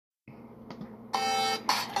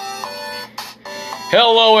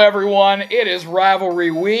Hello, everyone. It is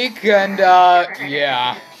rivalry week, and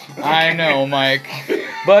yeah, I know, Mike.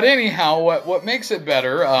 But anyhow, what makes it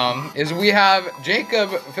better is we have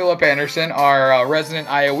Jacob Philip Anderson, our resident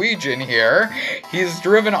Iowegian here. He's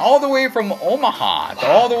driven all the way from Omaha,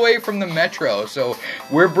 all the way from the metro. So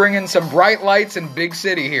we're bringing some bright lights in big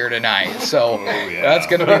city here tonight. So that's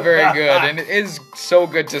going to be very good, and it is so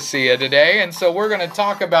good to see you today. And so we're going to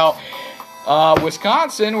talk about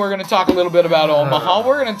Wisconsin. We're going to talk a little bit about Omaha.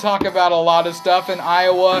 We're going to talk about a lot of stuff in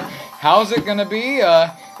Iowa. How's it going to be?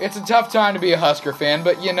 It's a tough time to be a Husker fan,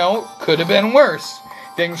 but you know, could have been worse.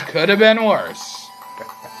 Things could have been worse.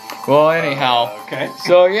 Well, anyhow, okay.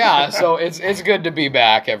 So yeah, so it's good to be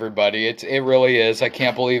back, everybody. It really is. I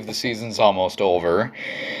can't believe the season's almost over.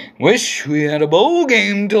 Wish we had a bowl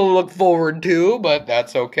game to look forward to, but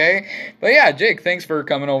that's okay. But yeah, Jake, thanks for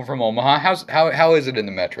coming over from Omaha. How is it in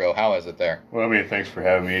the metro? How is it there? Well, I mean, thanks for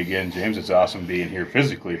having me again, James. It's awesome being here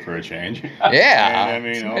physically for a change. Yeah, and, I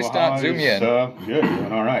mean, it's Omaha nice not zoom in. Good,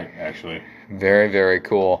 doing all right, actually. Very, very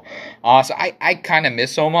cool. So I kind of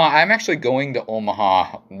miss Omaha. I'm actually going to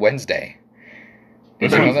Omaha Wednesday.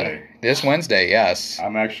 This Wednesday? This Wednesday, yes.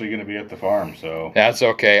 I'm actually going to be at the farm, so... That's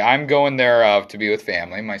okay. I'm going there to be with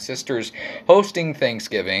family. My sister's hosting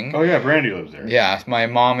Thanksgiving. Oh, yeah, Brandy lives there. Yeah, my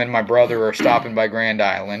mom and my brother are stopping by Grand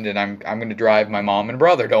Island, and I'm going to drive my mom and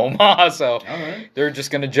brother to Omaha, so they're just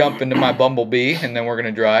going to jump into my Bumblebee, and then we're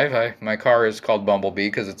going to drive. My car is called Bumblebee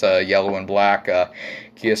because it's a yellow and black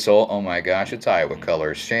Kia Soul. Oh, my gosh, it's Iowa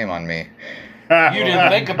colors. Shame on me. You didn't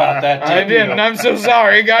think about that, did you? I didn't. I'm so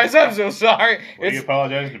sorry, guys. I'm so sorry. What do you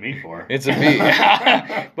apologize to me for? It's a B.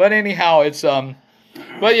 But anyhow, it's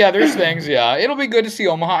But yeah, there's things. Yeah, it'll be good to see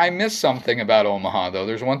Omaha. I miss something about Omaha, though.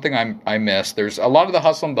 There's one thing I miss. There's a lot of the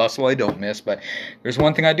hustle and bustle I don't miss, but there's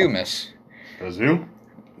one thing I do miss. The zoo?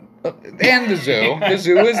 And the zoo. The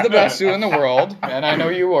zoo is the best zoo in the world, and I know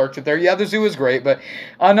you worked it there. Yeah, the zoo is great, but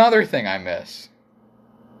another thing I miss,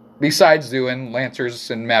 besides zoo and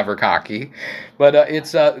Lancers and Maverick hockey, but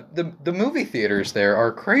it's the movie theaters there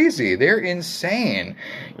are crazy. They're insane.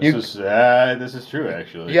 This is true,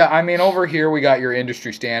 actually. Yeah, I mean, over here we got your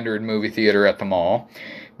industry standard movie theater at the mall.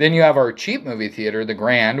 Then you have our cheap movie theater, the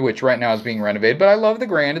Grand, which right now is being renovated. But I love the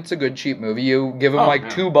Grand. It's a good cheap movie. You give them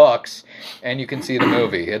 $2 and you can see the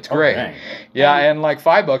movie. It's great. Dang. Yeah, and like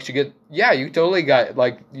 $5 you get. Yeah, you totally got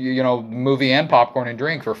movie and popcorn and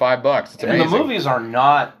drink for $5. It's amazing. And the movies are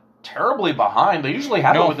not terribly behind. They usually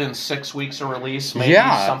have it within 6 weeks of release. Maybe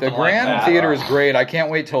something the Grand like that. Theater is great. I can't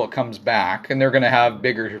wait till it comes back, and they're going to have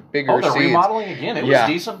bigger they're seats. remodeling again. It was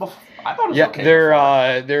decent before. I thought it was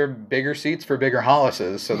okay. They're bigger seats for bigger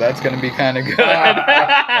Hollises, so that's going to be kind of good.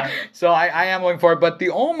 So I am looking for it. But the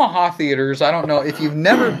Omaha theaters, I don't know if you've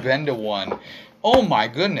never been to one. Oh my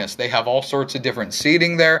goodness, they have all sorts of different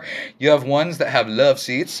seating there. You have ones that have love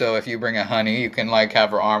seats, so if you bring a honey, you can like have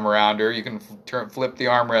her arm around her. You can flip the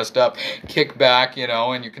armrest up, kick back,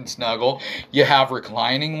 and you can snuggle. You have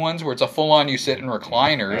reclining ones where it's a full-on you sit in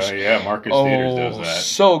recliners. Oh yeah, Marcus Theaters does that.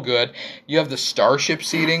 So good. You have the Starship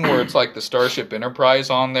seating where it's like the Starship Enterprise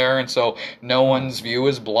on there, and so no one's view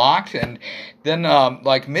is blocked. And then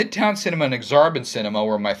like Midtown Cinema and Exarban Cinema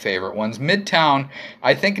were my favorite ones. Midtown,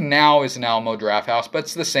 I think now is an Alamo Draft House, but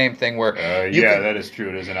it's the same thing where that is true.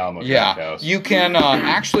 It is an Alamo Draft House. You can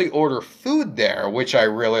actually order food there, which I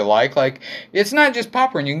really like. Like, it's not just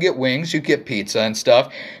popcorn. You can get wings, you get pizza and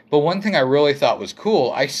stuff. But one thing I really thought was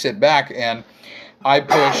cool, I sit back and I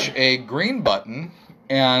push a green button,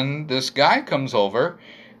 and this guy comes over,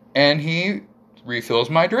 and he refills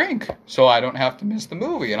my drink, so I don't have to miss the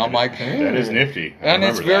movie. And I'm like, hey. That is nifty. And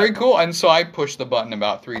it's very cool. And so I push the button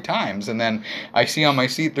about 3 times, and then I see on my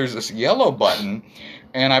seat there's this yellow button,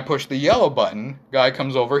 and I push the yellow button. Guy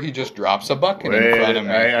comes over, he just drops a bucket in front of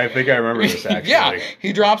me. I think I remember this, actually. Yeah,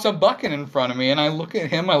 he drops a bucket in front of me, and I look at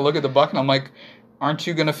him, I look at the bucket, and I'm like, aren't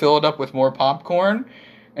you going to fill it up with more popcorn?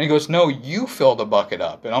 And he goes, no, you fill the bucket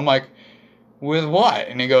up. And I'm like, with what?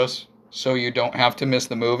 And he goes, so you don't have to miss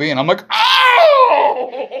the movie? And I'm like,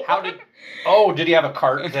 did he have a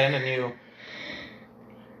cart then and you...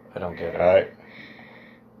 I don't get it.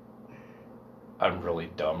 I'm really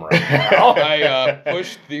dumb right now. I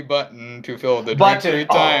pushed the button to fill the drink 3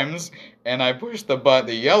 times, and I pushed the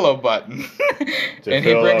yellow button, and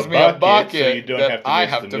he brings me a bucket that I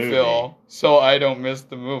have to fill, so I don't miss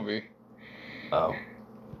the movie. Oh.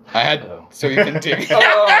 So you continue.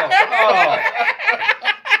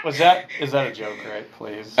 Is that a joke, right?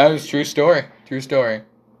 Please. That was true story. True story.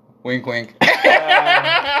 Wink, wink.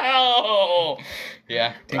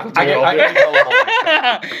 Yeah. Tinkle, tinkle. I get gullible.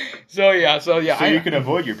 So yeah. So you can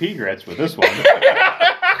avoid your regrets with this one.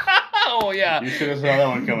 Oh yeah. Yeah. You should have saw that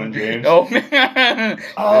one coming, James. Oh, man.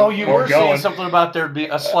 Oh, you We're were saying going. something about there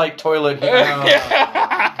being a slight toilet here.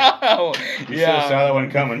 Yeah. You should have saw that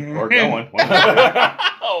one coming. Or going.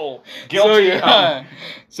 Oh. Guilty.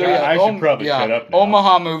 So yeah, I should probably shut up now.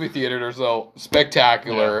 Omaha movie theaters, though,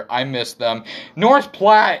 spectacular. I miss them. North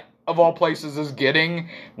Platte, of all places, is getting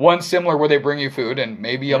one similar where they bring you food and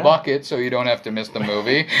maybe a bucket, so you don't have to miss the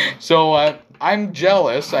movie. So I'm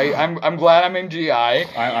jealous. I'm glad I'm in GI,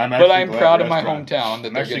 but I'm proud of my hometown that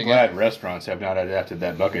I'm they're actually getting glad restaurants have not adapted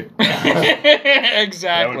that bucket. Exactly.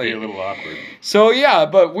 That would be a little awkward. So yeah,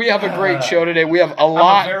 but we have a great show today. We have a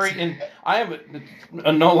lot. I am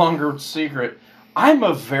a no longer secret. I'm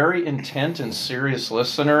a very intent and serious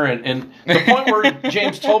listener, and the point where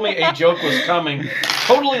James told me a joke was coming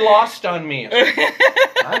totally lost on me.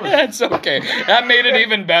 That's okay. That made it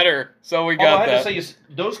even better. So we got I that. have to say,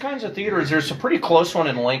 those kinds of theaters, there's a pretty close one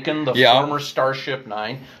in Lincoln, the former Starship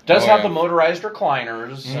 9. Does have the motorized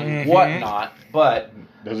recliners and whatnot, but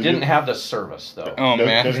didn't have the service, though. Oh,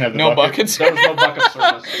 man. Doesn't have the no bucket. buckets. There was no bucket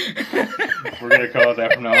service. We're going to call it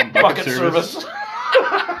that from now on. Bucket service.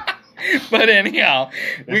 But anyhow,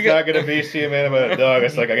 It's not going to be see a man about a dog.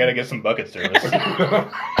 It's like, I got to get some bucket service.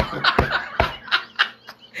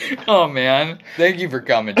 Oh, man. Thank you for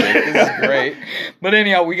coming, Jake. This is great. But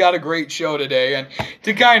anyhow, we got a great show today. And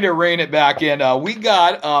to kind of rein it back in, we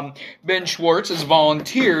got Ben Schwartz has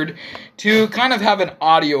volunteered to kind of have an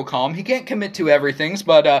audio column. He can't commit to everything,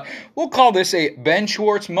 but we'll call this a Ben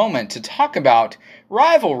Schwartz moment to talk about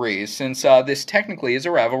rivalries, since this technically is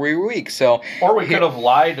a rivalry week. So, or we could have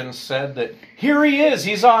lied and said that here he is.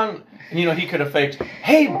 He's on. You know, he could have faked,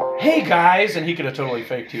 hey guys, and he could have totally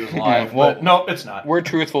faked he was live. Yeah, well, but no, it's not. We're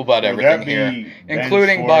truthful about everything here,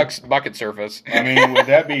 including bucket surface. I mean, would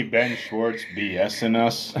that be Ben Schwartz BSing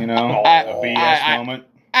us, you know? A BS moment?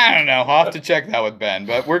 I don't know. I'll have to check that with Ben,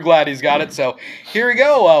 but we're glad he's got it. So here we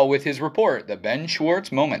go with his report, the Ben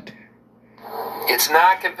Schwartz moment. It's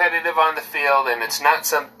not competitive on the field, and it's not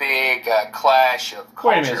some big clash of culture.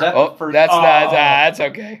 Wait a minute, is that that's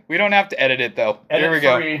okay. We don't have to edit it, though. Edit Here we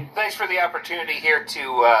go. free. Thanks for the opportunity here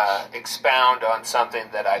to expound on something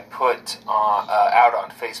that I put out on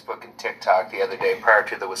Facebook and TikTok the other day prior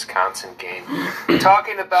to the Wisconsin game.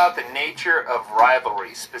 Talking about the nature of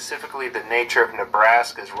rivalries, specifically the nature of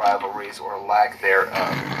Nebraska's rivalries or lack thereof.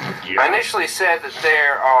 I initially said that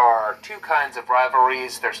there are two kinds of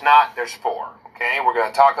rivalries. There's four. Okay, we're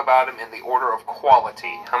going to talk about them in the order of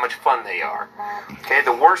quality, how much fun they are. Okay,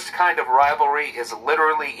 the worst kind of rivalry is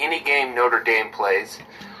literally any game Notre Dame plays.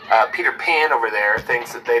 Peter Pan over there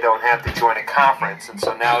thinks that they don't have to join a conference, and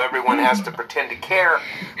so now everyone has to pretend to care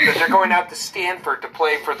that they're going out to Stanford to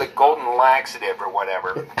play for the Golden Laxative or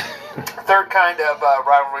whatever. Third kind of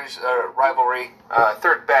rivalry,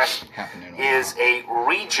 third best, is a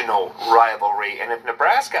regional rivalry. And if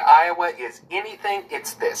Nebraska-Iowa is anything,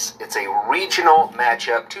 it's this. It's a regional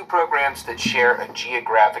matchup, two programs that share a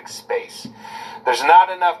geographic space. There's not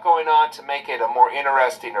enough going on to make it a more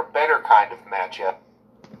interesting or better kind of matchup.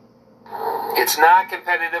 It's not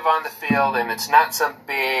competitive on the field, and it's not some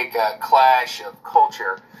big clash of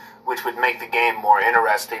culture, which would make the game more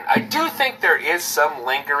interesting. I do think there is some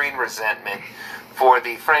lingering resentment for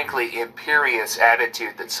the frankly imperious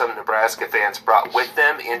attitude that some Nebraska fans brought with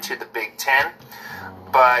them into the Big Ten.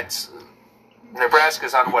 But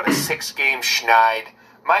Nebraska's on, a 6-game schneid.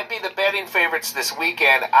 Might be the betting favorites this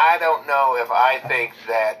weekend. I don't know if I think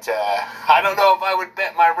that, I don't know if I would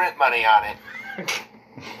bet my rent money on it.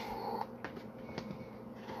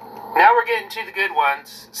 Now we're getting to the good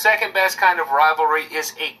ones. Second best kind of rivalry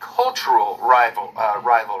is a cultural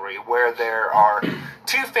rivalry, where there are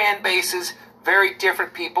two fan bases, very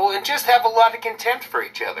different people, and just have a lot of contempt for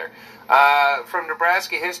each other. From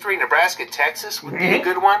Nebraska history, Nebraska-Texas would be a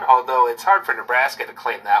good one, although it's hard for Nebraska to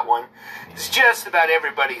claim that one. It's just about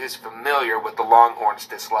everybody who's familiar with the Longhorns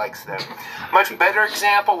dislikes them. Much better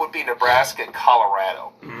example would be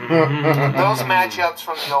Nebraska-Colorado. Those matchups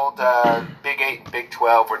from the old Big 8 and Big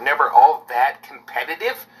 12 were never all that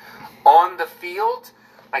competitive on the field.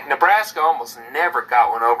 Like, Nebraska almost never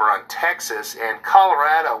got one over on Texas, and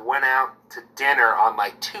Colorado went out to dinner on,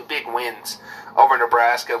 2 big wins over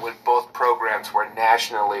Nebraska when both programs were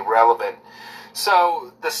nationally relevant.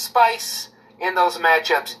 So, the spice in those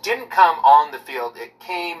matchups didn't come on the field. It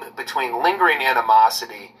came between lingering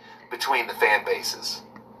animosity between the fan bases.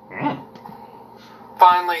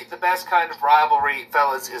 Finally, the best kind of rivalry,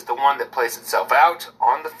 fellas, is the one that plays itself out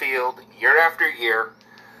on the field year after year.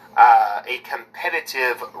 A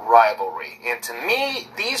competitive rivalry. And to me,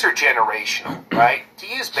 these are generational, right? To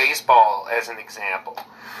use baseball as an example,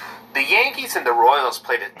 The Yankees and the Royals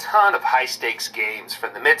played a ton of high-stakes games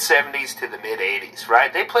from the mid-'70s to the mid-'80s,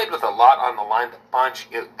 right? They played with a lot on the line, a bunch.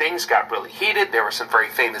 Things got really heated. There were some very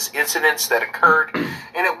famous incidents that occurred,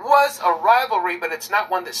 and it was a rivalry, but it's not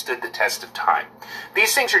one that stood the test of time.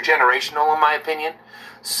 These things are generational, in my opinion,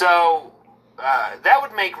 so that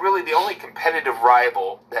would make really the only competitive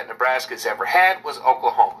rival that Nebraska's ever had was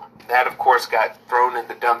Oklahoma. That, of course, got thrown in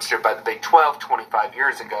the dumpster by the Big 12 25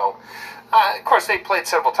 years ago. Of course, they played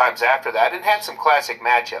several times after that and had some classic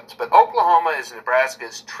matchups. But Oklahoma is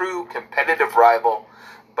Nebraska's true competitive rival.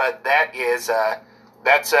 But that is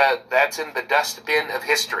that's in the dustbin of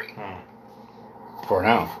history. For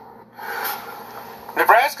now.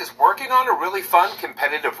 Nebraska's working on a really fun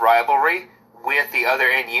competitive rivalry with the other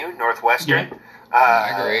NU, Northwestern. Yeah.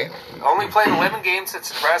 I agree. Only played 11 games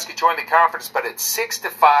since Nebraska joined the conference, but it's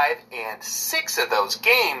 6-5, and 6 of those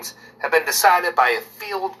games have been decided by a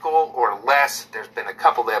field goal or less. There's been a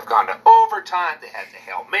couple that have gone to overtime. They had the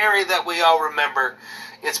Hail Mary that we all remember.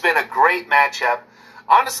 It's been a great matchup.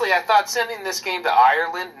 Honestly, I thought sending this game to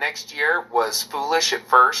Ireland next year was foolish at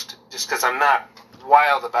first, just because I'm not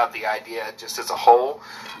wild about the idea just as a whole.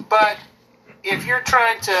 But if you're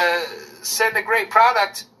trying to send a great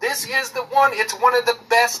product, this is the one. It's one of the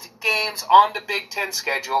best games on the Big Ten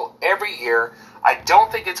schedule every year. I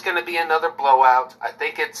don't think it's going to be another blowout. I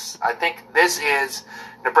think this is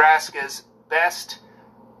Nebraska's best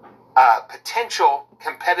potential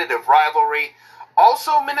competitive rivalry.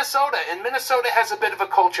 Also Minnesota, and Minnesota has a bit of a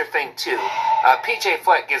culture thing too. PJ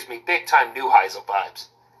Fleck gives me big-time Neuheisel vibes.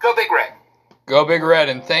 Go Big Red. Go Big Red,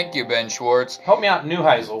 and thank you, Ben Schwartz. Help me out,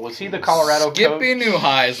 Neuheisel. Was he the Colorado coach? Skippy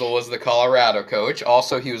Neuheisel was the Colorado coach.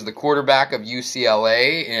 Also, he was the quarterback of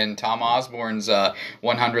UCLA in Tom Osborne's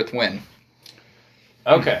 100th win.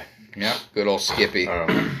 Okay. Yep, good old Skippy.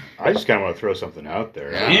 I just kind of want to throw something out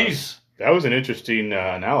there. Yeah. That was an interesting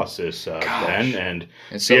analysis, Ben. And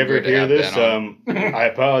It's if so you ever good to hear have this, Ben I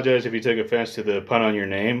apologize if you took offense to the pun on your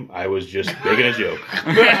name. I was just making a joke.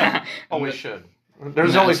 Oh, we should.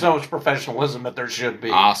 There's only so much professionalism that there should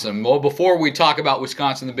be. Awesome. Well, before we talk about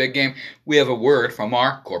Wisconsin, the big game, we have a word from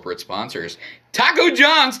our corporate sponsors. Taco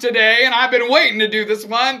John's today, and I've been waiting to do this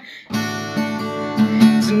one.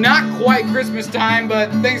 It's not quite Christmas time,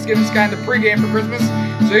 but Thanksgiving's kind of the pregame for Christmas.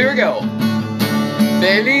 So here we go.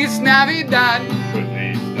 Feliz Navidad.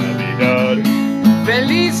 Feliz Navidad.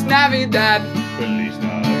 Feliz Navidad. Feliz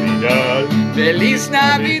Navidad. Feliz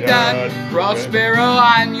Navidad. Prospero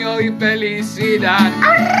año y felicidad.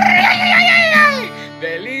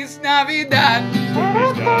 Feliz Navidad.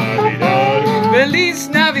 Feliz Navidad. Feliz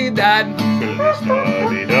Navidad. Feliz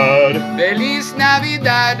Navidad. Feliz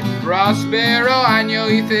Navidad. Prospero año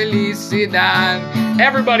y felicidad.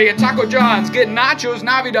 Everybody at Taco John's, get Nachos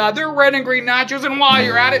Navidad. They're red and green nachos, and while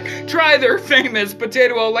you're at it, try their famous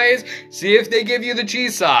potato olays. See if they give you the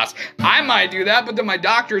cheese sauce. I might do that, but then my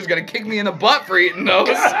doctor is going to kick me in the butt for eating those.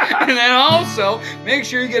 And then also, make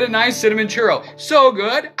sure you get a nice cinnamon churro. So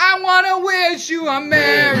good, I want to wish you a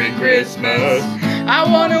Merry Christmas. I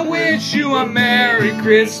want to wish you a Merry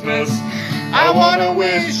Christmas. I want to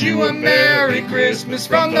wish you a Merry Christmas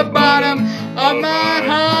from the bottom of my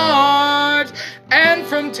heart. And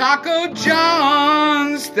from Taco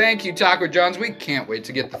John's. Thank you, Taco John's. We can't wait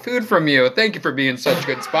to get the food from you. Thank you for being such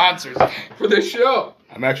good sponsors for this show.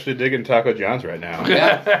 I'm actually digging Taco John's right now.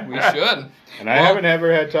 Yeah, we should. And I haven't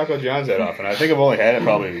ever had Taco John's that often. I think I've only had it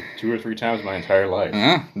probably 2 or 3 times my entire life.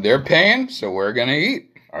 They're paying, so we're going to eat.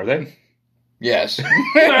 Are they? Yes.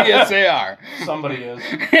 Yes, they are. Somebody is.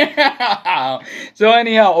 So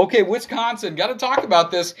anyhow, okay, Wisconsin. Got to talk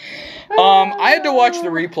about this. I had to watch the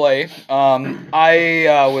replay.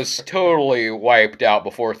 I was totally wiped out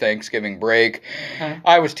before Thanksgiving break. Okay.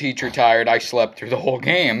 I was teacher tired. I slept through the whole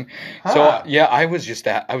game. So yeah, I was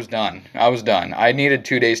done. I was done. I needed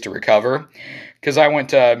 2 days to recover. Because I went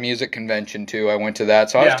to a music convention too. I went to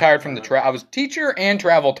that. So I was tired from the I was teacher and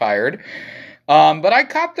travel tired. But I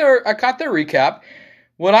caught their recap.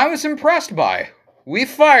 What I was impressed by, we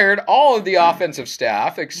fired all of the offensive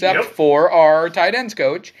staff except for our tight ends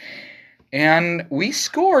coach, and we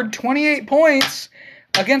scored 28 points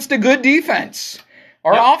against a good defense.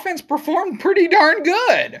 Our offense performed pretty darn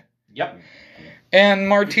good. Yep. And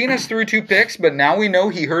Martinez threw 2 picks, but now we know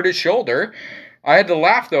he hurt his shoulder. I had to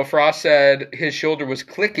laugh, though. Frost said his shoulder was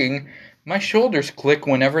clicking. My shoulders click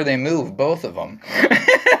whenever they move, both of them.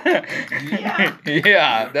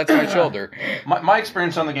 Yeah, that's my shoulder. My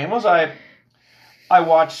experience on the game was I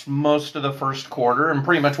watched most of the first quarter, and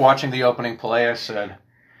pretty much watching the opening play, I said,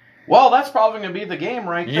 well, that's probably going to be the game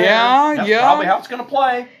right there. Yeah. That's probably how it's going to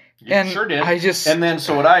play. You And sure did. and then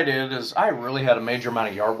so what I did is I really had a major amount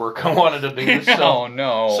of yard work I wanted to do. Oh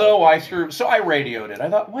no. So I radioed it. I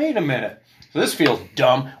thought, wait a minute. So this feels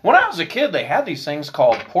dumb. When I was a kid, they had these things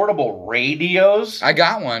called portable radios. I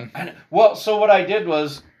got one. Well, so what I did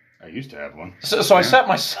was I used to have one. So I set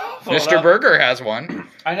my cell phone Mr. up. Burger has one.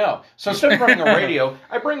 I know. So instead of running a radio,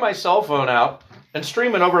 I bring my cell phone out and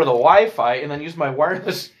stream it over to the Wi-Fi and then use my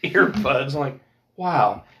wireless earbuds. I'm like,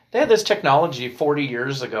 wow. They had this technology 40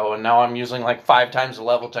 years ago, and now I'm using like 5 times the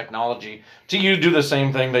level technology to do the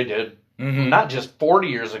same thing they did. Mm-hmm. Not just 40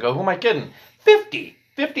 years ago. Who am I kidding? 50,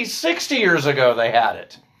 60 years ago they had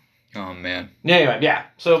it. Oh, man. Anyway, yeah.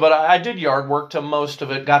 So, but I did yard work to most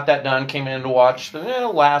of it. Got that done. Came in to watch the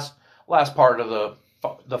last part of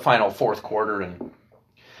the final fourth quarter, and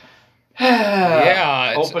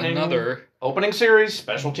yeah, it's another opening series.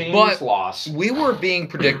 Special teams loss. We were being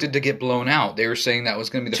predicted to get blown out. They were saying that was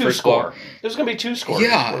going to be the first score. goal. There's going to be 2 scores.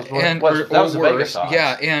 Yeah, that was the Vegas odds.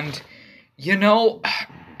 Yeah, and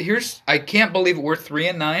I can't believe it. We're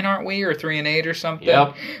 3-9, aren't we, or 3-8 or something?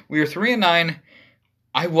 Yep. We were 3-9.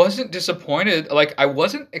 I wasn't disappointed. Like, I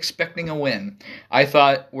wasn't expecting a win. I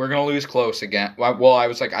thought we're going to lose close again. Well, I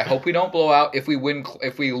was like, I hope we don't blow out. If we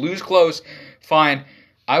lose close, fine.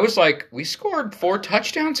 I was like, we scored 4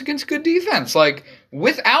 touchdowns against good defense, like,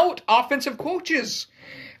 without offensive coaches.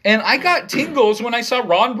 And I got tingles when I saw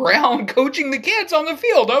Ron Brown coaching the kids on the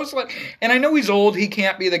field. I was like, and I know he's old. He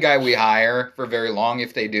can't be the guy we hire for very long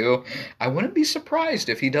if they do. I wouldn't be surprised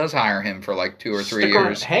if he does hire him for like 2 or 3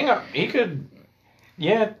 years. Hang on. He could,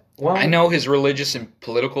 yeah. Well, I know his religious and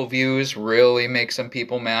political views really make some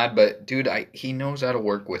people mad, but dude, he knows how to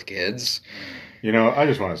work with kids. I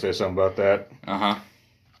just want to say something about that. Uh-huh.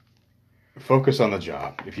 Focus on the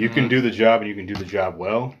job. If you can do the job and you can do the job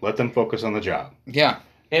well, let them focus on the job. Yeah.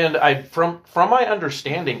 And from my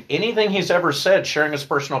understanding, anything he's ever said, sharing his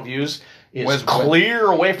personal views, is clear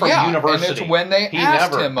away from university. And it's when they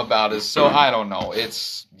asked him about it. So I don't know.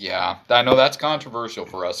 I know that's controversial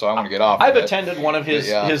for us, so I want to get off I've of it. attended one of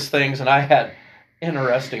his things, and I had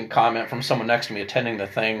interesting comment from someone next to me attending the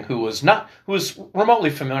thing who was remotely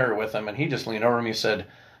familiar with him, and he just leaned over to me and said,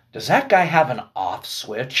 "Does that guy have an off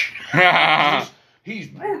switch?" He's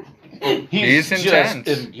intense.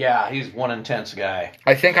 He's one intense guy.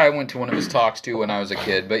 I think I went to one of his talks too when I was a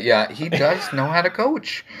kid, but yeah, he does know how to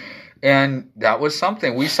coach. And that was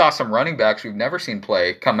something. We saw some running backs we've never seen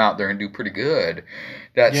play come out there and do pretty good.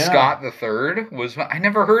 Scott the Third I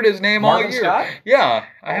never heard his name Marvin all year. Scott? Yeah,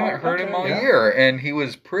 I haven't heard him all year, and he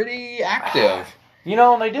was pretty active. They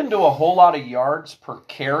didn't do a whole lot of yards per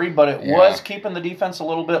carry, but it was keeping the defense a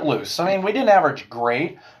little bit loose. I mean, we didn't average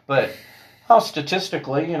great, but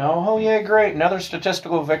statistically, great, another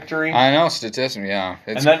statistical victory. I know, statistically, yeah.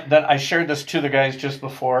 And then I shared this to the guys just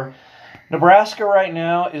before. Nebraska right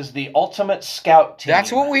now is the ultimate scout team.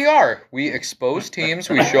 That's what we are. We expose teams.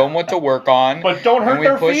 We show them what to work on. But don't hurt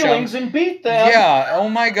their feelings and beat them. Yeah. Oh,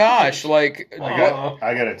 my gosh. Like,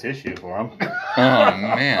 I got a tissue for them. Oh,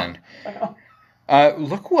 man.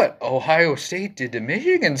 Look what Ohio State did to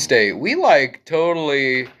Michigan State. We,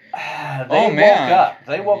 totally...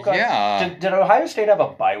 They woke up. Yeah. Did Ohio State have a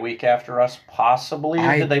bye week after us, possibly?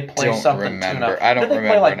 Or did they play something remember. I don't remember.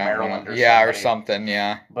 Did they play Maryland or something? Yeah, or something,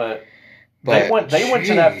 yeah. But they went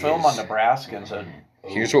to that film on Nebraska and said,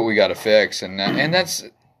 here's what we got to fix. And that's...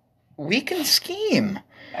 We can scheme.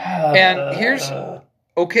 And here's...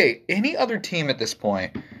 Okay, any other team at this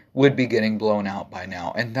point would be getting blown out by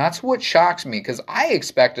now. And that's what shocks me, because I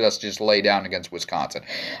expected us to just lay down against Wisconsin.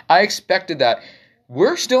 I expected that.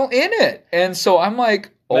 We're still in it. And so I'm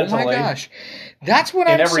like, oh my gosh. That's what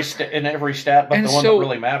in every stat, but the one that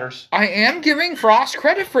really matters. I am giving Frost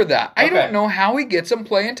credit for that. I don't know how he gets them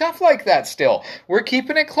playing tough like that still. We're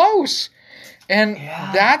keeping it close. And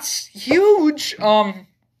that's huge. And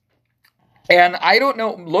I don't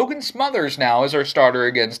know. Logan Smothers now is our starter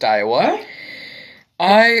against Iowa.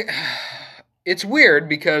 What? It's weird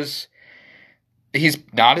because he's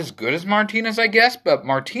not as good as Martinez, I guess, but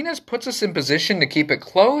Martinez puts us in position to keep it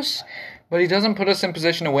close, but he doesn't put us in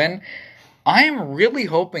position to win. I am really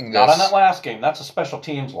hoping this... Not on that last game. That's a special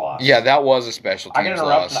teams loss. Yeah, that was a special teams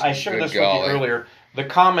loss. I shared this with you earlier. The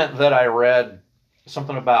comment that I read,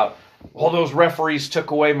 something about, those referees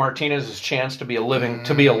took away Martinez's chance to be a legend.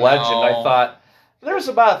 I thought, there's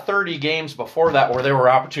about 30 games before that where there were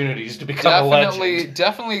opportunities to become a legend.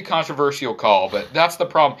 Definitely a controversial call, but that's the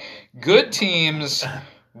problem. Good teams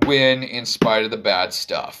win in spite of the bad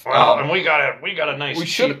stuff. Well, and we got a nice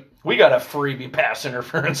we got a freebie pass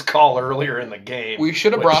interference call earlier in the game. We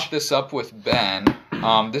should have brought this up with Ben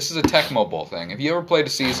This is a Tecmo Bowl thing. Have you ever played a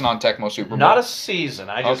season on Tecmo Super Bowl? Not a season.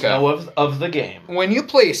 I just know of the game. When you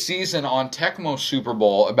play a season on Tecmo Super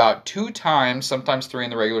Bowl, about 2 times, sometimes 3 in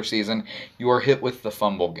the regular season, you are hit with the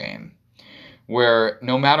fumble game. Where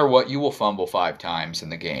no matter what, you will fumble 5 times in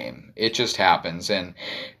the game. It just happens. And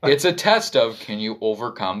it's a test of, can you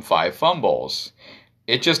overcome 5 fumbles?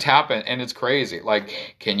 It just happened, and it's crazy.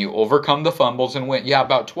 Like, can you overcome the fumbles and win? Yeah,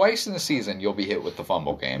 about twice in the season, you'll be hit with the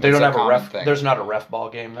fumble game. They don't have a ref thing. There's not a ref ball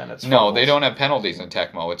game then? It's fumbles. No, they don't have penalties in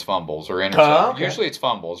Tecmo. It's fumbles or interceptions. Okay. Usually it's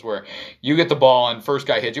fumbles where you get the ball and first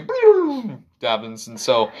guy hits you, happens. And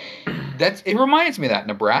so it reminds me that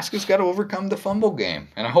Nebraska's got to overcome the fumble game.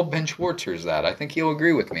 And I hope Ben Schwartz hears that. I think he'll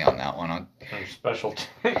agree with me on that one. Special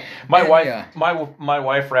my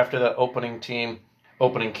wife, after the opening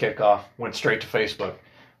kickoff, went straight to Facebook.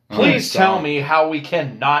 Please tell me how we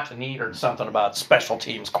cannot need or something about special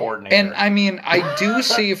teams coordinator. And I mean, I do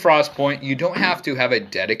see Frost's point. You don't have to have a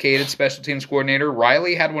dedicated special teams coordinator.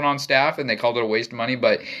 Riley had one on staff, and they called it a waste of money,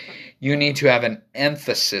 but you need to have an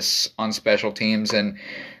emphasis on special teams. And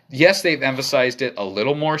yes, they've emphasized it a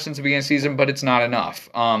little more since the beginning of the season, but it's not enough.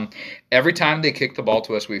 Every time they kick the ball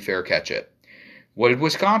to us, we fair catch it. What did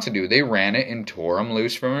Wisconsin do? They ran it and tore them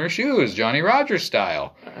loose from their shoes, Johnny Rodgers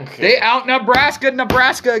style. Okay. They out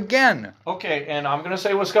Nebraska again. Okay, and I'm going to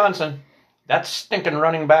say Wisconsin. That stinking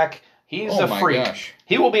running back, he's a freak. Gosh.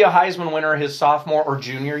 He will be a Heisman winner his sophomore or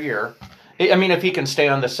junior year. I mean, if he can stay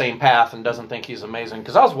on the same path and doesn't think he's amazing.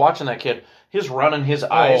 Because I was watching that kid, his running his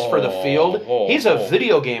eyes for the field. He's a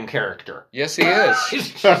video game character. Yes, he is.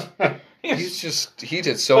 He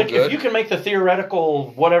did so good. If you can make the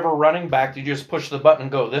theoretical whatever running back, you just push the button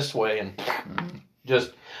and go this way. And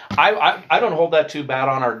just, I don't hold that too bad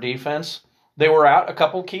on our defense. They were out a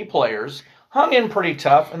couple key players. Hung in pretty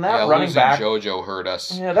tough, and that running back JoJo hurt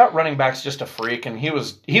us. Yeah, that running back's just a freak, and he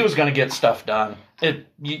was going to get stuff done.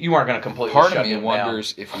 You aren't going to completely shut him down. Part of me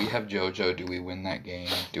wonders if we have JoJo, do we win that game?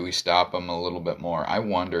 Do we stop him a little bit more? I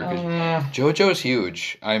wonder because JoJo's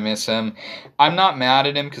huge. I miss him. I'm not mad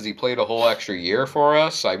at him because he played a whole extra year for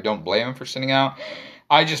us. I don't blame him for sitting out.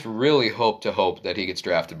 I just really hope that he gets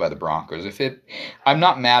drafted by the Broncos. I'm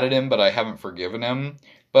not mad at him, but I haven't forgiven him.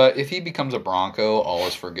 But if he becomes a Bronco, all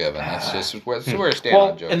is forgiven. That's just where I stand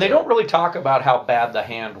on JoJo. And they don't really talk about how bad the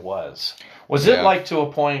hand was. Was it like to a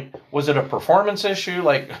point, was it a performance issue?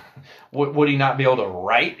 Like, would he not be able to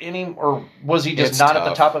write any, or was he just not at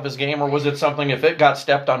the top of his game? Or was it something, if it got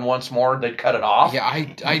stepped on once more, they'd cut it off? Yeah,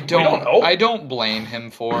 I don't know. I don't blame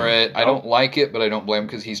him for it. I don't like it, but I don't blame him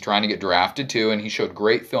because he's trying to get drafted too, and he showed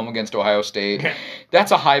great film against Ohio State.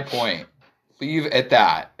 That's a high point. Leave at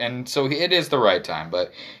that. And so it is the right time,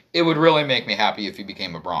 but it would really make me happy if he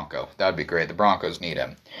became a Bronco. That would be great. The Broncos need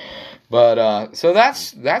him. But so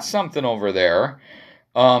that's something over there.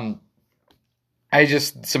 Some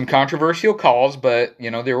controversial calls, but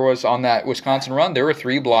there was on that Wisconsin run, there were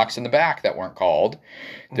 3 blocks in the back that weren't called.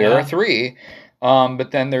 There are 3.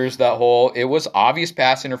 But then there's that whole, it was obvious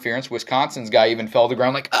pass interference. Wisconsin's guy even fell to the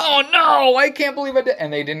ground like, oh no, I can't believe it.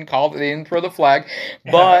 And they didn't throw the flag.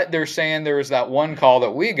 But they're saying there was that one call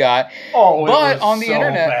that we got. Oh, but it was on the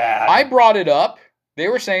internet, bad. I brought it up. They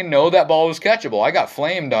were saying, no, that ball was catchable. I got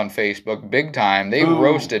flamed on Facebook big time. They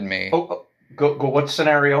roasted me. Go. What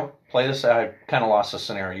scenario? Play this. I kind of lost the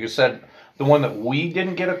scenario. You said the one that we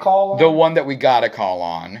didn't get a call on? The one that we got a call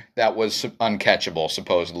on that was uncatchable,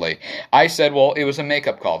 supposedly. I said, well, it was a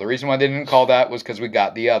makeup call. The reason why they didn't call that was because we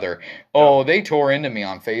got the other. Oh, they tore into me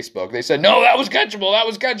on Facebook. They said, no, that was catchable. That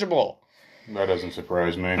was catchable. That doesn't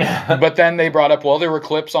surprise me. But then they brought up, well, there were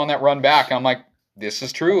clips on that run back. I'm like, this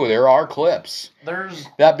is true. There are clips.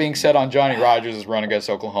 That being said, on Johnny Rodgers' run against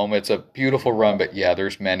Oklahoma, it's a beautiful run, but yeah,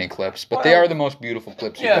 there's many clips. But they are the most beautiful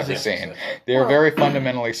clips you've ever seen. They are very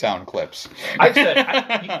fundamentally sound clips. I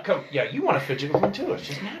said, you want to fidget with them too. It's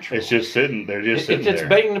just natural. It's just sitting. They're just sitting there. It's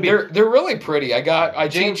begging to be. They're really pretty. I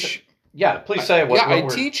teach. Yeah, please say what. I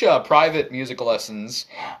teach private music lessons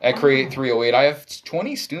at Create 308. I have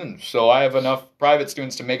 20 students, so I have enough private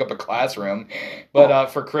students to make up a classroom. But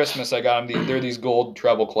for Christmas, I got them. They're these gold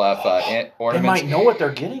treble clef ornaments. They might know what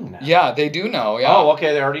they're getting now. Yeah, they do know. Yeah. Oh,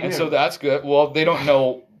 okay, they already and knew. So that's good. Well, they don't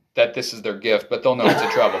know that this is their gift, but they'll know it's a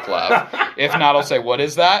treble clef. If not, I'll say, what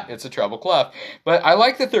is that? It's a treble clef. But I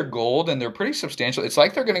like that they're gold and they're pretty substantial. It's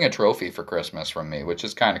like they're getting a trophy for Christmas from me, which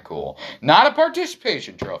is kind of cool. Not a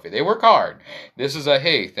participation trophy. They work hard. This is a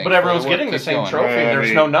hey thing. But everyone's getting the same trophy.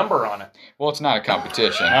 There's no number on it. Well, it's not a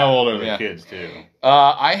competition. How old are the Yeah. kids, too?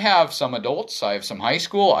 I have some adults. I have some high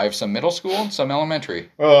school. I have some middle school and some elementary.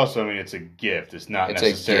 Well, so, I mean, it's a gift. It's not It's a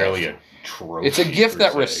necessarily gift. a trophy. It's a gift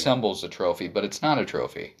that per se. resembles a trophy, but it's not a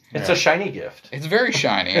trophy. It's a shiny gift. It's very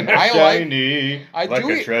shiny, and I like. Shiny, I like do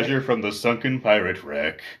a it- treasure from the sunken pirate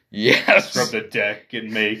wreck. Yes, From the deck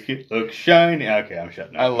and make it look shiny. Okay, I'm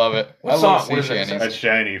shutting up. I love it. What I love song? What sea is it? shanties. That's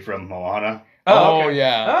Shiny from Moana. Oh, okay.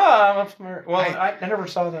 yeah. Ah, I'm familiar. Well, I never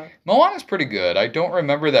saw that. Moana's pretty good. I don't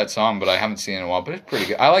remember that song, but I haven't seen it in a while. But it's pretty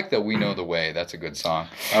good. I like that We Know the Way. That's a good song.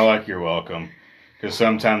 I like You're Welcome. Because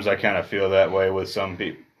sometimes I kind of feel that way with some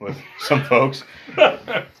people, with some folks.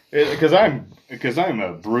 Because I'm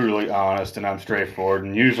brutally honest and I'm straightforward.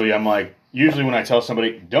 And usually when I tell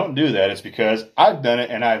somebody, don't do that, it's because I've done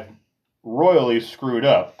it and I've royally screwed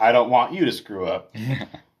up. I don't want you to screw up.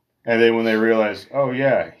 And then when they realize, oh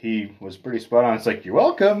yeah, he was pretty spot on, it's like, you're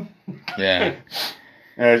welcome. Yeah.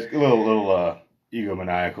 And it's a little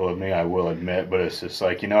egomaniacal of me, I will admit, but it's just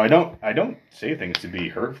like, I don't say things to be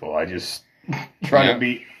hurtful. I just try Yeah. to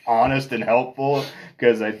be honest and helpful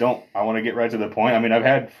because I want to get right to the point. I mean, I've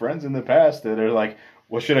had friends in the past that are like,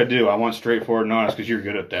 what should I do? I want straightforward and honest because you're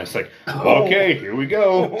good at that. It's like, okay, here we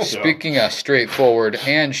go. So, Speaking of straightforward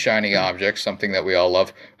and shiny objects, something that we all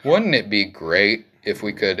love, wouldn't it be great if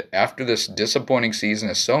we could, after this disappointing season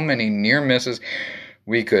of so many near misses,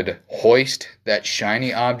 we could hoist that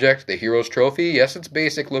shiny object, the Heroes Trophy? Yes, it's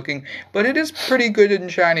basic looking, but it is pretty good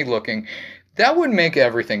and shiny looking. That would make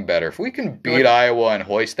everything better. If we can beat Iowa and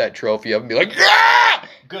hoist that trophy up and be like, yeah!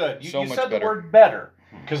 Good. So You much said better. the word better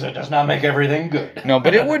because it does not make everything good. No,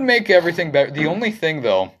 but it would make everything better. The only thing,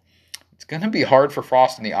 though, it's going to be hard for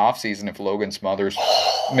Frost in the offseason if Logan Smothers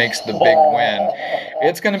makes the big win.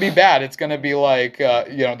 It's going to be bad. It's going to be like, they're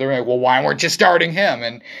like, well, why weren't you starting him?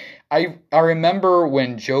 And I remember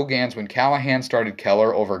when when Callahan started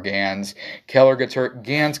Keller over Gans, Keller gets hurt,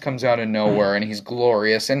 Gans comes out of nowhere, and he's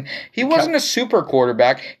glorious. And he wasn't a super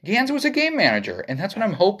quarterback. Gans was a game manager, and that's what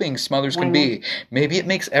I'm hoping Smothers can be. Maybe it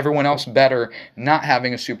makes everyone else better not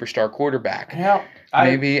having a superstar quarterback. Yeah.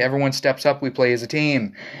 Maybe everyone steps up, we play as a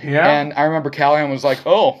team. Yeah. And I remember Callahan was like,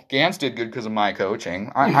 oh, Gans did good because of my coaching.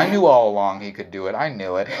 I knew all along he could do it. I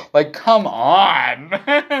knew it. Like, come on.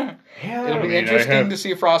 It'll be interesting to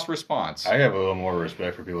see Frost's response. I have a little more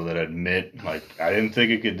respect for people that admit, like, I didn't think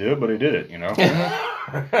he could do it, but he did it,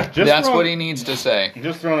 That's what he needs to say.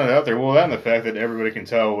 Just throwing it out there. Well, that and the fact that everybody can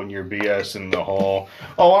tell when you're BS in the whole,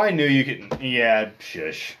 oh, I knew you could, yeah,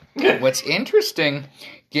 shush. What's interesting,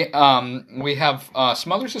 we have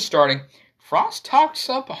Smothers is starting. Frost talks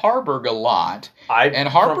up Harburg a lot, and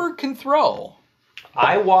Harburg can throw.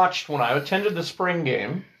 I watched when I attended the spring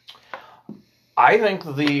game. I think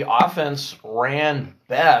the offense ran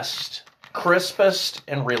best, crispest,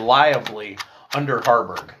 and reliably under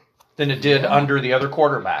Harburg than it did under the other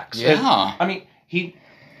quarterbacks. Yeah.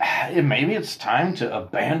 Maybe it's time to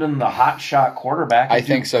abandon the hotshot quarterback. And I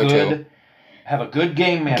think so, too. Have a good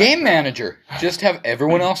game manager. Game manager. Just have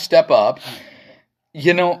everyone else step up.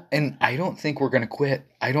 And I don't think we're going to quit.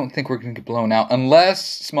 I don't think we're going to get blown out.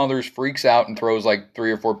 Unless Smothers freaks out and throws like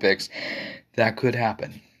 3 or 4 picks. That could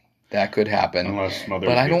happen. Unless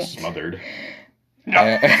Smothers gets smothered.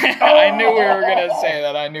 I knew we were going to say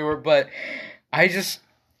that. But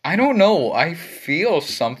I don't know. I feel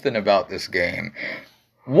something about this game.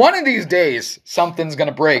 One of these days, something's going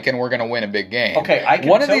to break and we're going to win a big game. Okay, I can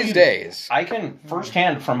One of tell these you, days. I can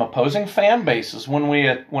firsthand from opposing fan bases when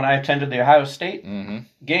I attended the Ohio State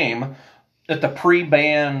game that the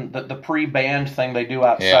pre-band thing they do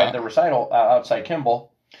outside the recital outside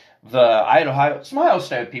Kimball, some Ohio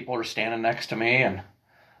State people are standing next to me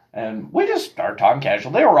and we just started talking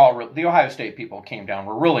casual. They were the Ohio State people came down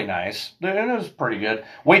were really nice and it was pretty good.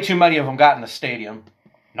 Way too many of them got in the stadium.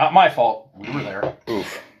 Not my fault. We were there.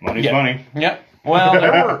 Oof. Money's money. Yep.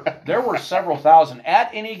 Well, there were several thousand at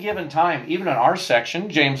any given time. Even in our section,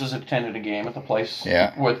 James has attended a game at the place.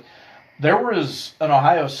 Yeah. There was an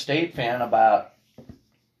Ohio State fan about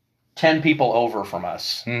 10 people over from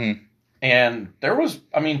us. Mm-hmm. And there was,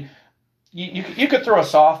 you could throw a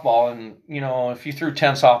softball and, if you threw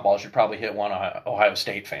 10 softballs, you'd probably hit one Ohio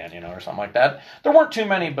State fan, or something like that. There weren't too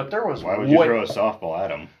many, but there was. Why would you throw a softball at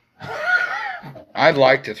them? I'd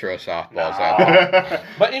like to throw softballs at them.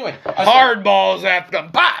 But anyway. Hard balls at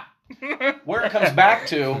them. Pop! Where it comes back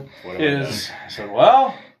to is, I said,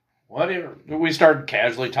 well, we started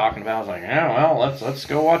casually talking about. I was like, yeah, well, let's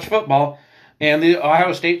go watch football. And the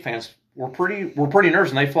Ohio State fans were pretty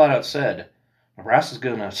nervous, and they flat out said, Nebraska's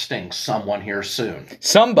going to sting someone here soon.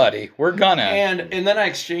 Somebody. We're gonna. And then I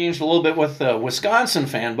exchanged a little bit with the Wisconsin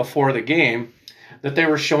fan before the game that they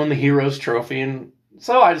were showing the Heroes Trophy, and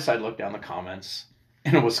So I decided to look down the comments,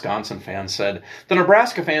 and a Wisconsin fan said, the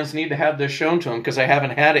Nebraska fans need to have this shown to them because they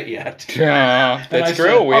haven't had it yet. Yeah, that's true.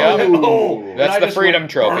 Said, We have. That's the Freedom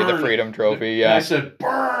Trophy. Burn. The Freedom Trophy, yeah. And I said,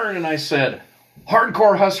 burn! And I said,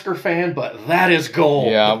 hardcore Husker fan, but that is gold.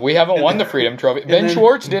 Yeah, we haven't won the Freedom Trophy. Ben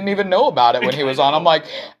Schwartz didn't even know about it when he was on. I'm like,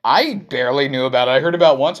 I barely knew about it. I heard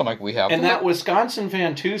about it once. I'm like, we have. And that Wisconsin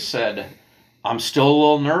fan, too, said, I'm still a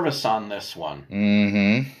little nervous on this one.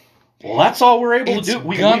 Mm-hmm. Well, that's all we're able to do.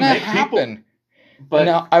 We make happen. People, but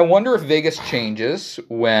now, I wonder if Vegas changes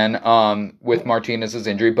when with Martinez's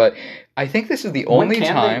injury, but I think this is the only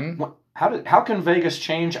time. How can Vegas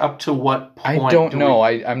change up to what point? I don't know.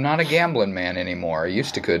 I'm not a gambling man anymore. I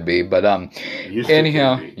used to could be, but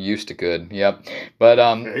used to could. Yep. But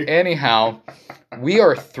anyhow, we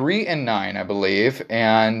are 3-9, I believe,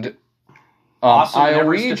 and awesome.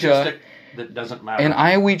 Iowegian that doesn't matter. And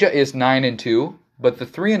Iowegian is 9-2. But the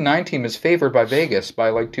 3-9 team is favored by Vegas by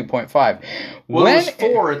like 2.5. Well, it was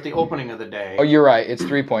 4 at the opening of the day. Oh, you're right. It's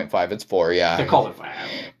 3.5. It's 4, yeah. They called it 5.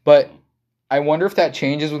 But I wonder if that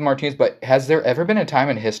changes with Martinez. But has there ever been a time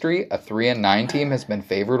in history a 3-9 team has been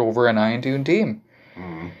favored over a 9-2 team?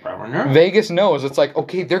 Probably not. Vegas knows. It's like,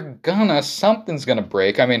 okay, something's gonna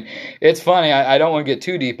break. I mean, it's funny. I don't want to get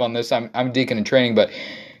too deep on this. I'm deacon in training, but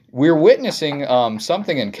we're witnessing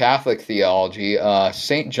something in Catholic theology,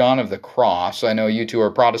 St. John of the Cross. I know you two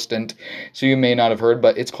are Protestant, so you may not have heard,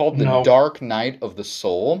 but it's called the Dark Night of the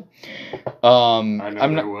Soul. I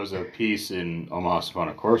know there was a piece in Omaha upon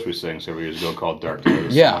a course we sang several years ago called Dark Night of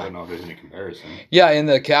the Soul. I don't know if there's any comparison. Yeah, in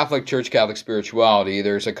the Catholic Church, Catholic spirituality,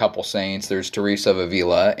 there's a couple saints. There's Teresa of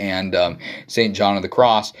Avila and St. John of the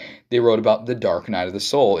Cross. They wrote about the Dark Night of the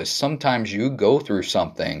Soul. Is sometimes you go through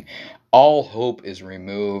something, all hope is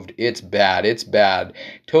removed. It's bad.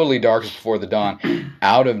 Totally dark before the dawn.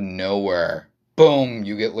 Out of nowhere, boom,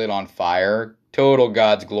 you get lit on fire. Total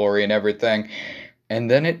God's glory and everything.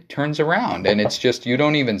 And then it turns around, and it's just, you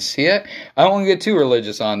don't even see it. I don't want to get too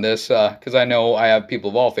religious on this, because I know I have people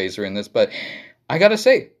of all faiths who are in this, but I got to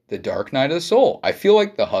say, the dark night of the soul. I feel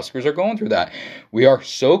like the Huskers are going through that. We are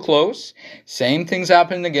so close. Same things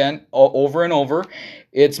happening again, over and over.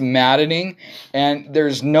 It's maddening, and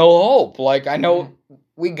there's no hope. Like, I know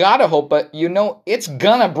we got to hope, but it's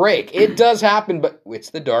going to break. It does happen, but it's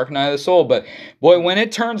the dark night of the soul. But, boy, when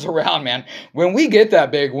it turns around, man, when we get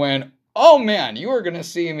that big win, oh, man, you are going to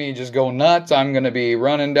see me just go nuts. I'm going to be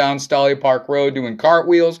running down Stolly Park Road doing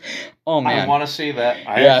cartwheels. Oh, man. I want to see that.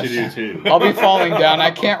 I actually do, too. I'll be falling down.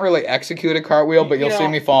 I can't really execute a cartwheel, but you'll see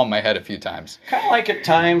me fall on my head a few times. Kind of like at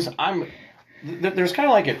times, I've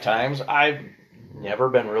never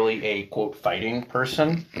been really a, quote, fighting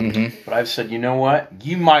person. Mm-hmm. But I've said, you know what?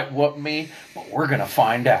 You might whoop me, but we're going to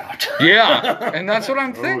find out. Yeah, and that's what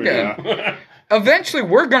I'm thinking. Yeah. Eventually,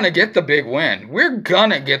 we're going to get the big win. We're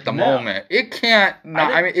going to get the moment. It can't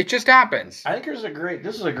not. I mean, it just happens. I think this is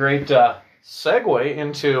a great segue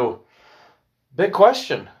into big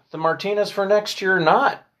question. The Martinez for next year or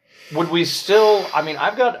not? Would we still, I mean,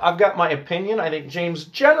 I've got my opinion. I think James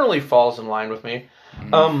generally falls in line with me.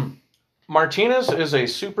 Mm-hmm. Martinez is a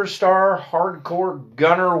superstar, hardcore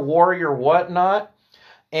gunner, warrior, whatnot.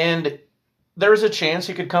 And there's a chance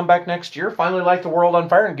he could come back next year, finally light the world on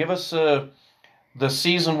fire and give us the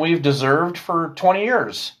season we've deserved for 20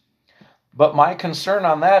 years. But my concern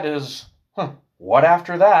on that is, what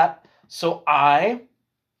after that? So I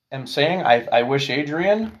am saying I wish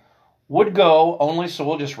Adrian would go, only so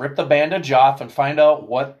we'll just rip the bandage off and find out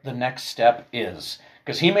what the next step is.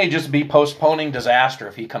 Because he may just be postponing disaster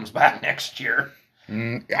if he comes back next year.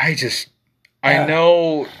 I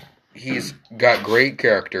know he's got great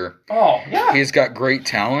character. Oh, yeah. He's got great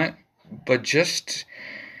talent, but just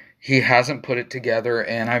he hasn't put it together,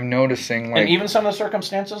 and I'm noticing and even some of the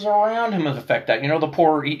circumstances around him have affected that. You know, the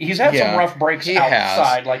poor, he's had some rough breaks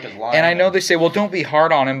outside, like his line. And I know they say, well, don't be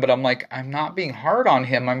hard on him, but I'm like, I'm not being hard on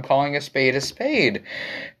him. I'm calling a spade a spade.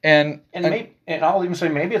 And I'll even say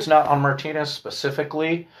maybe it's not on Martinez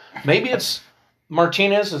specifically. Maybe it's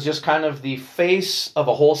Martinez is just kind of the face of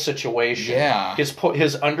a whole situation. Yeah. His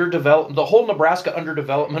underdevelopment, the whole Nebraska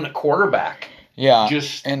underdevelopment at quarterback. Yeah.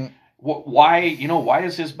 Why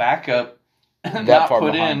is his backup that not far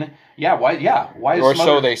put behind? in? Yeah, why? Yeah, why? Is or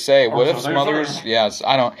Smothers, so they say. What if so Smothers? Yes,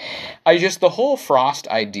 I don't. The whole Frost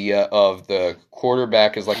idea of the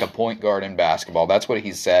quarterback is like a point guard in basketball. That's what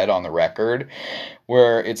he said on the record,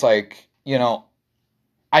 where it's like,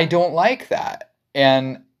 I don't like that.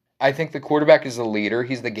 And I think the quarterback is the leader.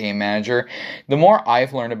 He's the game manager. The more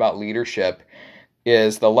I've learned about leadership,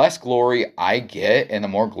 is the less glory I get and the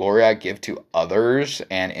more glory I give to others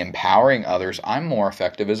and empowering others, I'm more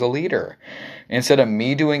effective as a leader. Instead of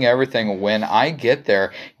me doing everything, when I get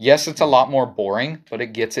there, yes, it's a lot more boring, but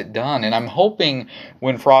it gets it done. And I'm hoping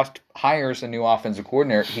when Frost hires a new offensive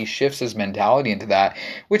coordinator, he shifts his mentality into that,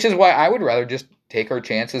 which is why I would rather just take our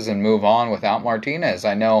chances and move on without Martinez.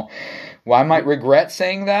 I know, well, I might regret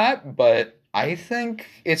saying that, but I think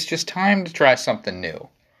it's just time to try something new.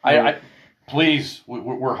 Please,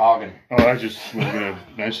 we're hogging. Oh, I just was going to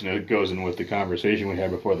mention it goes in with the conversation we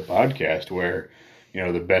had before the podcast where,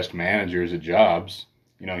 the best managers at jobs,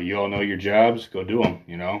 you all know your jobs, go do them,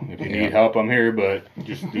 If you need help, I'm here, but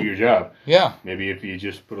just do your job. Yeah. Maybe if you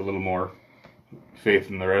just put a little more faith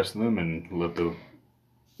in the rest of them and let the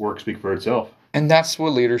work speak for itself. And that's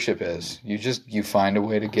what leadership is. You find a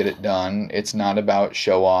way to get it done. It's not about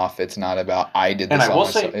show off. It's not about I did this. I will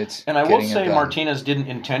say Martinez didn't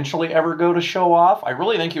intentionally ever go to show off. I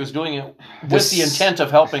really think he was doing it with the intent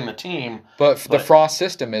of helping the team. But the Frost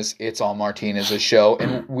system is it's all Martinez's show,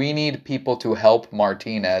 and we need people to help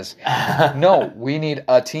Martinez. No, we need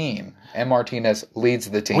a team, and Martinez leads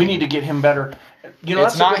the team. We need to get him better.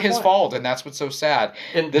 It's not his fault, and that's what's so sad.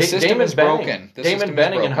 And the system is broken. Damon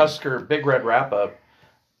Benning in Husker Big Red Wrap-Up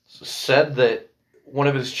said that one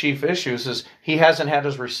of his chief issues is he hasn't had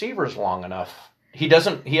his receivers long enough. He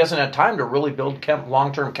hasn't had time to really build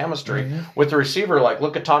long-term chemistry with the receiver. Like,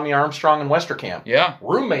 look at Tommy Armstrong and Westerkamp. Yeah.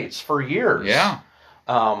 Roommates for years. Yeah.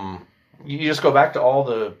 You just go back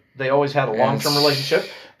to they always had a long-term relationship.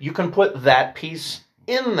 You can put that piece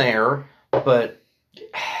in there, but...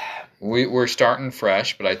 We're starting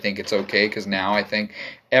fresh, but I think it's okay because now I think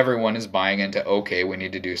everyone is buying into, okay, we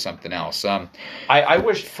need to do something else. I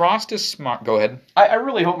wish Frost is smart. Go ahead. I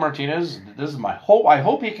really hope Martinez, this is my hope, I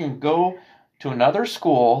hope he can go to another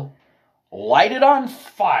school, light it on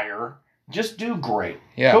fire, just do great.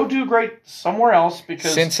 Yeah. Go do great somewhere else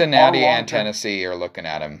because Cincinnati and Tennessee are looking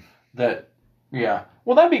at him.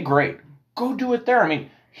 Well, that'd be great. Go do it there. I mean,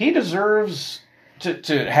 he deserves...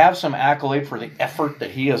 To have some accolade for the effort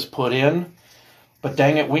that he has put in, but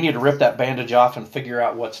dang it, we need to rip that bandage off and figure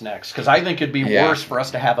out what's next. Because I think it'd be worse for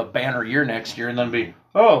us to have a banner year next year and then be,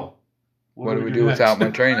 what do we do without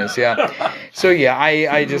Martinez? Yeah. So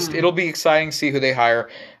I just it'll be exciting to see who they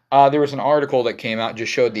hire. There was an article that came out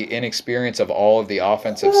just showed the inexperience of all of the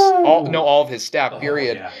offensive, all of his staff.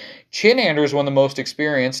 Period. Yeah. Chin Anders one of the most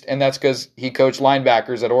experienced, and that's because he coached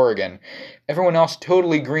linebackers at Oregon. Everyone else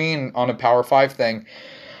totally green on a Power 5 thing.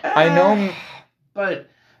 I know, but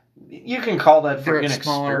you can call that for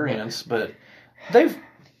inexperience. But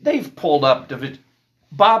they've pulled up.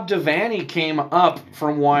 Bob Devaney came up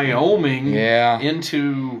from Wyoming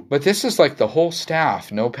into. But this is like the whole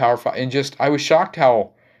staff, no Power 5, and I was shocked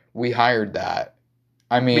how we hired that.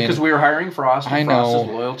 I mean, because we were hiring Frost, and Frost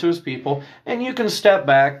is loyal to his people, and you can step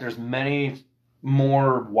back. There's many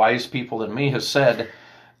more wise people than me has said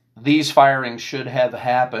these firings should have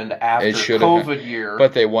happened after COVID year.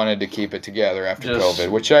 But they wanted to keep it together after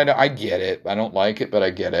COVID, which I get it. I don't like it, but I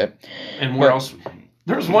get it. And where else?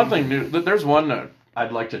 There's one thing new. There's one that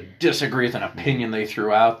I'd like to disagree with an opinion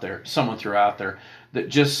someone threw out there, that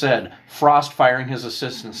just said Frost firing his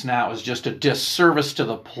assistants now is just a disservice to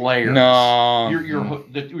the players. No.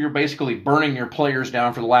 You're basically burning your players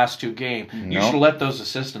down for the last two games. No. You should let those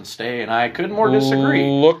assistants stay, and I couldn't more disagree.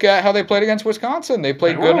 Look at how they played against Wisconsin. They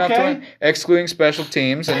played good enough to win, excluding special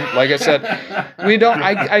teams. And like I said,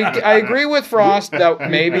 I agree with Frost that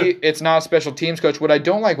maybe it's not a special teams coach. What I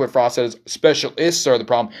don't like what Frost says, specialists are the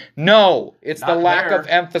problem. No, it's the lack of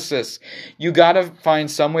emphasis. You got to find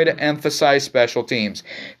some way to emphasize special teams.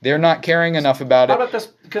 They're not caring enough about it. How about this?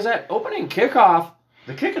 Because that opening kickoff,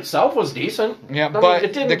 the kick itself was decent. Yeah, but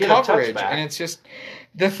it didn't the get coverage, a touchback. and it's just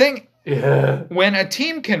the thing. Yeah. When a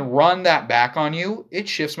team can run that back on you, it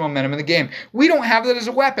shifts momentum in the game. We don't have that as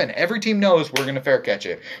a weapon. Every team knows we're going to fair catch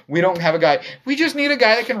it. We don't have a guy. We just need a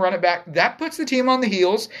guy that can run it back. That puts the team on the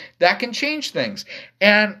heels. That can change things.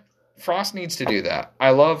 And Frost needs to do that.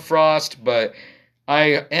 I love Frost, but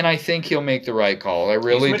I think he'll make the right call. I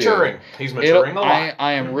really do. He's maturing a lot.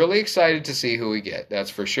 I am really excited to see who we get. That's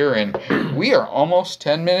for sure. And we are almost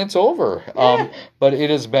 10 minutes over. But it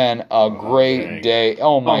has been a great day.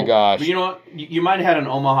 Oh my gosh. You know what? You might have had an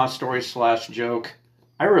Omaha story / joke.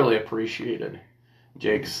 I really appreciated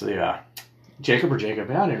Jake's Jacob or Jacob?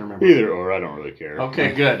 I don't even remember. Either or, I don't really care.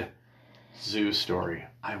 Okay, good. Zoo story.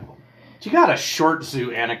 You got a short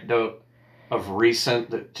zoo anecdote of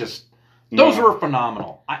recent that just... Those were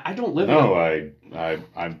phenomenal. I don't live in them. No,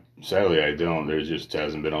 I sadly I don't. There just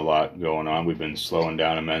hasn't been a lot going on. We've been slowing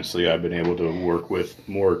down immensely. I've been able to work with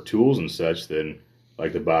more tools and such than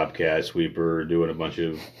like the Bobcat sweeper, doing a bunch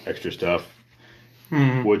of extra stuff.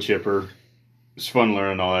 Mhm. Wood chipper. It's fun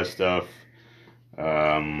learning all that stuff.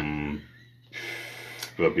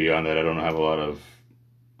 But beyond that, I don't have a lot of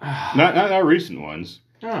not recent ones.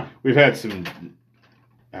 Ah. We've had some.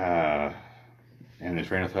 And the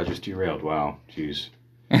train of thought just derailed. Wow, jeez.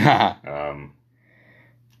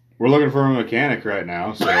 We're looking for a mechanic right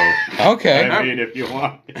now, so Okay. I mean, if you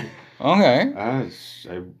want, Okay.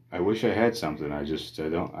 I wish I had something. I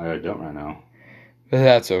don't right now. But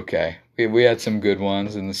that's okay. We had some good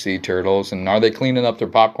ones in the sea turtles, and are they cleaning up their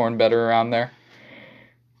popcorn better around there?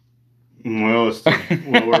 Well,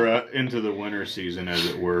 we're into the winter season, as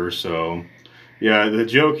it were. So, yeah, the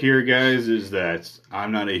joke here, guys, is that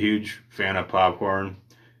I'm not a huge fan of popcorn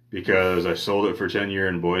because I sold it for 10 years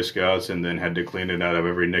in Boy Scouts and then had to clean it out of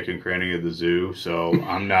every nick and cranny of the zoo. So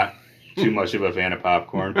I'm not too much of a fan of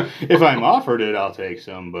popcorn. If I'm offered it, I'll take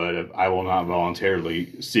some, but I will not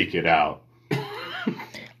voluntarily seek it out.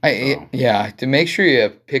 Yeah, to make sure you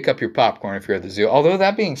pick up your popcorn if you're at the zoo. Although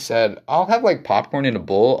that being said, I'll have like popcorn in a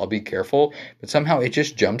bowl. I'll be careful, but somehow it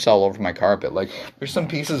just jumps all over my carpet. Like there's some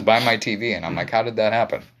pieces by my TV, and I'm like, how did that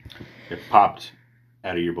happen? It popped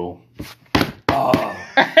out of your bowl. Oh.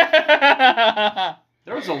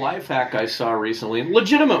 There was a life hack I saw recently,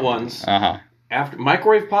 legitimate ones. After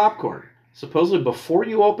microwave popcorn, supposedly before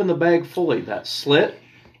you open the bag fully, that slit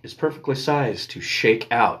is perfectly sized to shake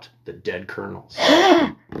out the dead kernels.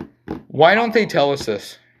 Why don't they tell us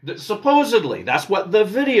this? Supposedly, that's what the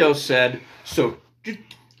video said. So,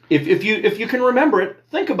 if you can remember it,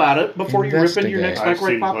 think about it before you rip into your next I've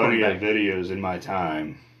microwave seen popcorn plenty bag. of videos in my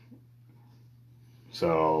time,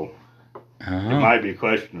 so it Oh, might be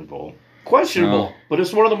questionable. Questionable, but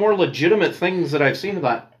it's one of the more legitimate things that I've seen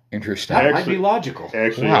about. interesting. That might be logical.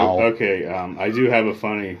 Actually, Wow. okay, I do have a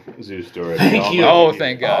funny zoo story. Thank you. Oh,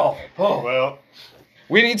 thank God. Oh. Well,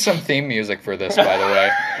 We need some theme music for this, by the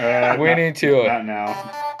way. We need to not now.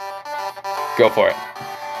 go for it.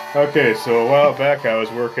 Okay, so a while back I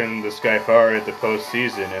was working the Skyfire at the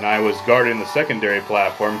postseason, and I was guarding the secondary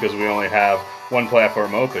platform because we only have one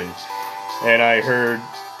platform open. And I heard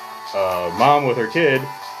mom with her kid,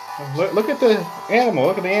 look at the animal,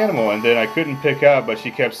 and then I couldn't pick out, but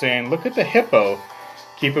she kept saying, look at the hippo.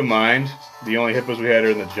 Keep in mind, the only hippos we had are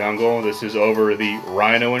in the jungle. This is over the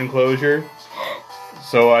rhino enclosure.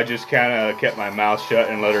 So I just kind of kept my mouth shut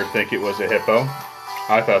and let her think it was a hippo.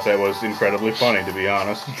 I thought that was incredibly funny, to be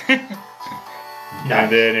honest.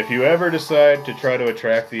 And then if you ever decide to try to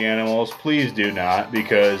attract the animals, please do not,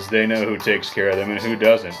 because they know who takes care of them and who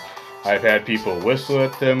doesn't. I've had people whistle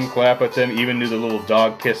at them, clap at them, even do the little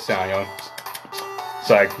dog kiss sound. You know? It's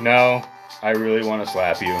like, no, I really want to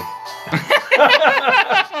slap you.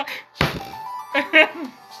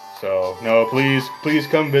 So, no, please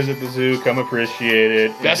come visit the zoo, come appreciate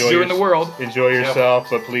it. Best zoo in the world. Enjoy yourself,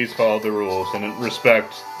 but please follow the rules and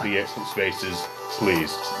respect the spaces,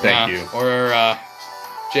 please. Thank you. Or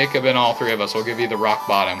Jacob and all three of us will give you the rock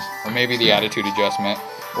bottom, or maybe the attitude adjustment.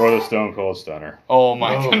 Or the Stone Cold Stunner. Oh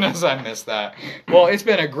my goodness, I missed that. Well, it's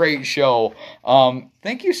been a great show.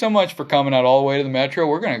 Thank you so much for coming out all the way to the Metro.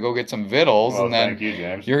 We're going to go get some vittles, Well, and then thank you,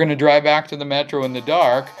 James. you're going to drive back to the Metro in the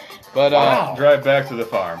dark. But Drive back to the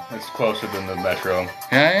farm. It's closer than the Metro.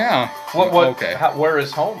 yeah. What? Okay. Where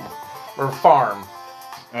is home or farm?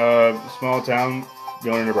 Small town,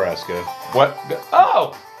 going to Nebraska. What?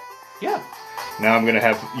 Oh, yeah. Now I'm going to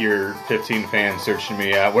have your 15 fans searching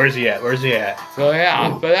me out. Where's he at? Where's he at? So yeah,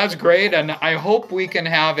 but that's great, and I hope we can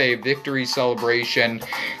have a victory celebration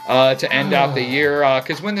to end out the year.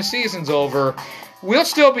 Because when the season's over, we'll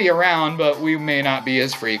still be around, but we may not be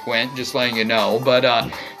as frequent. Just letting you know.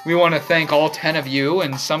 But we want to thank all 10 of you,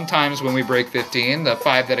 and sometimes when we break 15, the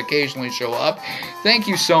 5 that occasionally show up. Thank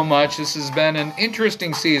you so much. This has been an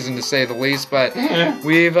interesting season, to say the least, but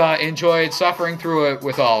we've enjoyed suffering through it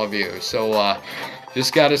with all of you. So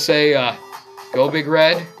just got to say, go Big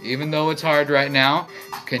Red, even though it's hard right now.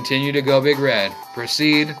 Continue to go Big Red.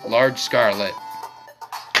 Proceed, Large Scarlet.